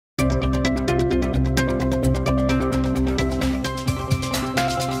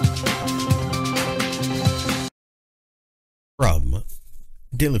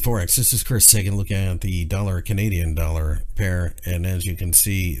Daily Forex. This is Chris taking a look at the dollar Canadian dollar pair, and as you can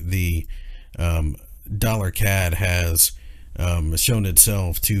see, the dollar CAD has shown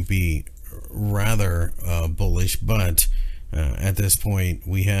itself to be rather bullish, but at this point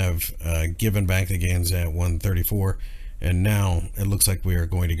we have given back the gains at 134, and now it looks like we are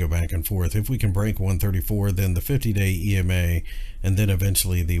going to go back and forth. If we can break 134, then the 50-day EMA and then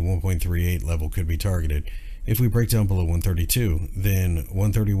eventually the 1.38 level could be targeted. If we break down below 132, then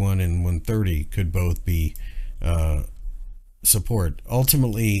 131 and 130 could both be support.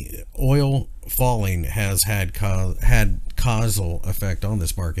 Ultimately, oil falling has had causal effect on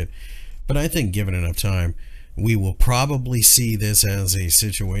this market, but I think given enough time, we will probably see this as a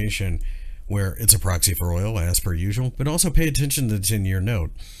situation where it's a proxy for oil as per usual, but also pay attention to the 10-year note.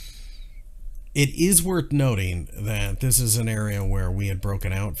 It is worth noting that this is an area where we had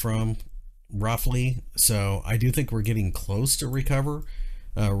broken out from roughly, so I do think we're getting close to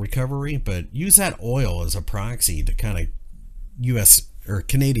recovery, but use that oil as a proxy to kind of US or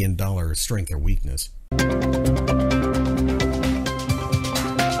Canadian dollar strength or weakness.